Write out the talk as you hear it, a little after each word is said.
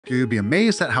You'd be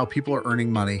amazed at how people are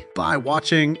earning money by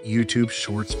watching YouTube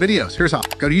Shorts videos. Here's how.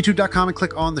 Go to youtube.com and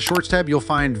click on the Shorts tab. You'll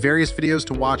find various videos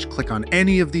to watch. Click on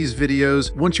any of these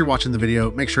videos. Once you're watching the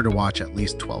video, make sure to watch at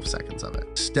least 12 seconds of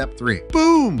it. Step 3,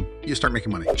 boom, you start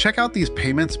making money. Check out these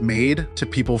payments made to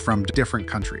people from different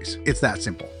countries. It's that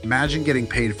simple. Imagine getting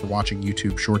paid for watching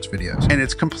YouTube Shorts videos, and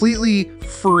it's completely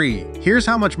free. Here's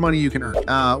how much money you can earn.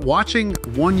 Watching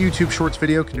one YouTube Shorts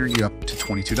video can earn you up to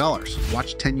 $22.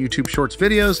 Watch 10 YouTube Shorts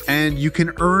videos and you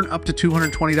can earn up to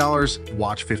 $220.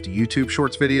 Watch 50 YouTube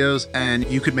Shorts videos and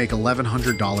you could make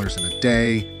 $1,100 in a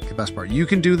day. The best part, you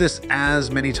can do this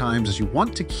as many times as you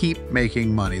want to keep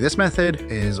making money. This method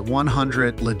is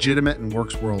 100%, legitimate, and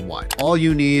works worldwide. All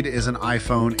you need is an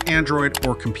iPhone, Android,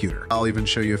 or computer. I'll even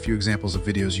show you a few examples of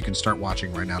videos you can start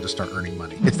watching right now to start earning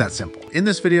money. It's that simple. In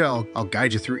this video, I'll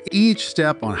guide you through each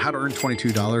step on how to earn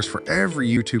 $22 for every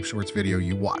YouTube Shorts video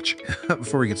you watch.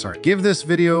 Before we get started, give this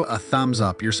video a thumbs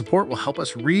up. Your support will help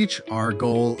us reach our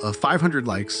goal of 500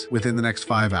 likes within the next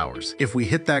 5 hours. If we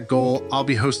hit that goal, I'll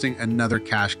be hosting another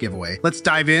cash giveaway. Let's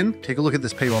dive in. Take a look at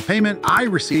this paywall payment I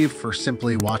received for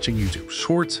simply watching YouTube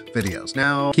Shorts videos.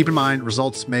 Now, keep in mind,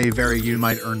 results may vary. You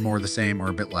might earn more the same or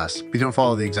a bit less. If you don't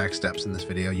follow the exact steps in this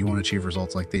video, you won't achieve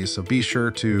results like these. So be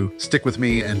sure to stick with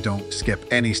me and don't skip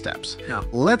any steps. Now,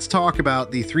 let's talk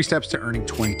about the 3 steps to earning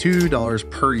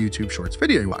 $22 per YouTube Shorts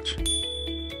video you watch.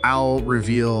 I'll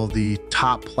reveal the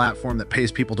top platform that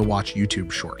pays people to watch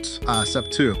YouTube Shorts. Step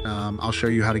 2, I'll show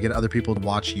you how to get other people to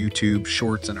watch YouTube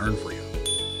Shorts and earn for you.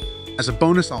 As a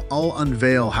bonus, I'll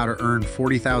unveil how to earn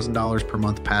 $40,000 per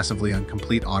month passively on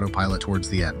complete autopilot towards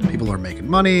the end. People are making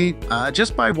money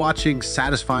just by watching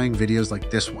satisfying videos like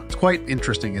this one. It's quite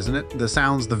interesting, isn't it? The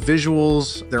sounds, the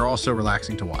visuals, they're also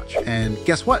relaxing to watch. And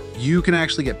guess what? You can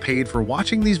actually get paid for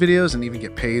watching these videos and even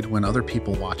get paid when other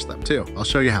people watch them too. I'll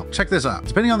show you how. Check this out.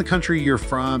 Depending on the country you're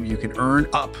from, you can earn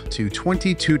up to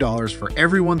 $22 for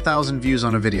every 1,000 views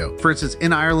on a video. For instance,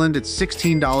 in Ireland, it's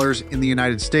 $16. In the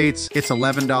United States, it's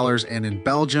 $11. And in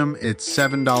Belgium, it's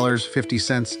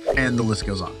 $7.50, and the list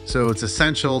goes on. So it's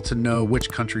essential to know which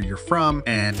country you're from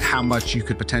and how much you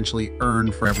could potentially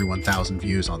earn for every 1,000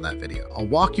 views on that video. I'll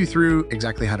walk you through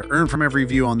exactly how to earn from every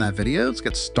view on that video. Let's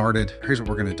get started. Here's what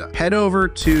we're gonna do. Head over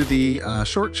to the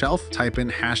short shelf, type in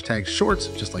 #shorts,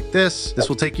 just like this. This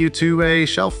will take you to a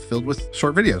shelf filled with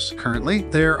short videos. Currently,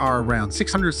 there are around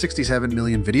 667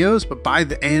 million videos, but by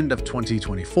the end of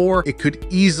 2024, it could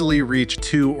easily reach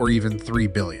 2 or even 3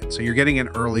 billion. So you're getting in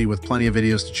early with plenty of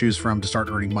videos to choose from to start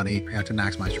earning money. You have to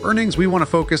maximize your earnings. We want to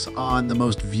focus on the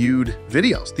most viewed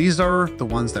videos. These are the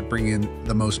ones that bring in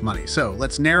the most money. So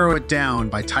let's narrow it down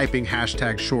by typing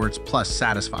 #shorts plus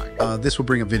satisfying. This will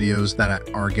bring up videos that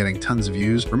are getting tons of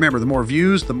views. Remember, the more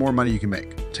views, the more money you can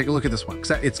make. Take a look at this one.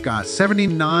 It's got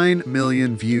 79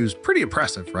 million views. Pretty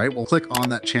impressive, right? We'll click on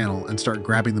that channel and start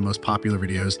grabbing the most popular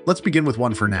videos. Let's begin with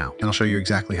one for now, and I'll show you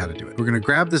exactly how to do it. We're going to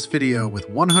grab this video with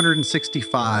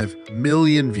 165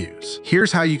 million views.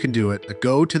 Here's how you can do it.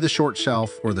 Go to the short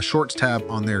shelf or the shorts tab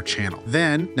on their channel.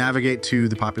 Then navigate to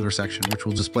the popular section, which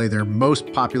will display their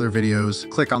most popular videos.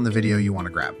 Click on the video you want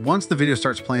to grab. Once the video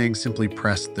starts playing, simply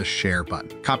press the share button.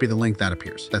 Copy the link that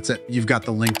appears. That's it. You've got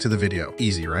the link to the video.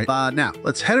 Easy, right? Now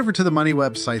let's head over to the money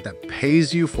website that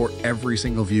pays you for every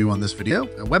single view on this video.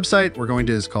 A website we're going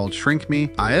to is called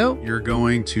shrinkme.io. You're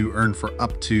going to earn for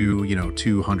up to,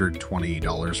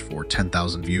 $220 for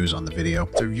 10,000 views on the video.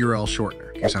 It's a URL shortener.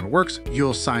 Here's how it works.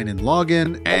 You'll sign in, log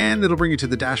in, and it'll bring you to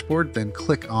the dashboard. Then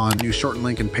click on new shorten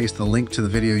link and paste the link to the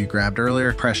video you grabbed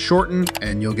earlier. Press shorten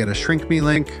and you'll get a shrink me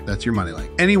link. That's your money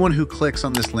link. Anyone who clicks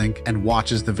on this link and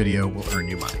watches the video will earn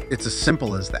you money. It's as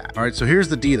simple as that. All right, so here's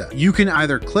the deal. You can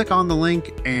either click on the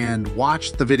link and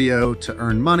watch the video to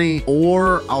earn money,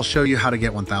 or I'll show you how to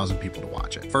get 1,000 people to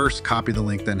watch it. First, copy the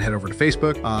link, then head over to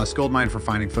Facebook. Scold mine for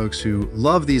finding folks who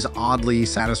love these oddly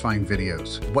satisfying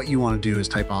videos. What you want to do is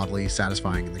type oddly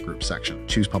satisfying in the group section.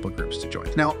 Choose public groups to join.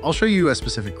 Now, I'll show you a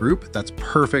specific group that's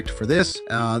perfect for this.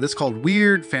 This is called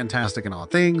Weird, Fantastic, and Odd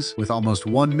Things, with almost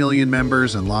 1 million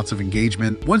members and lots of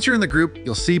engagement. Once you're in the group,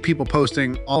 you'll see people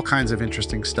posting all kinds of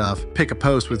interesting stuff. Pick a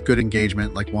post with good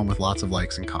engagement, like one with lots of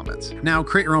likes and comments. Now,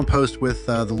 create your own post with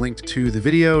the link to the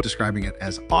video, describing it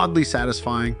as oddly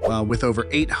satisfying. With over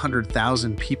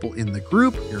 800,000 people in the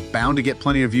group, you're bound to get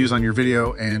plenty of views on your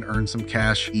video and earn some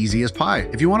cash easy as pie.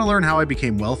 If you want to learn how I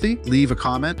became wealthy, leave a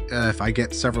comment. If I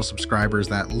get several subscribers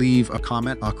that leave a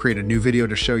comment, I'll create a new video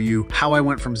to show you how I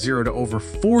went from 0 to over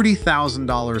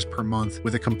 $40,000 per month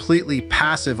with a completely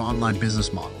passive online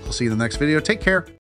business model. I'll see you in the next video. Take care.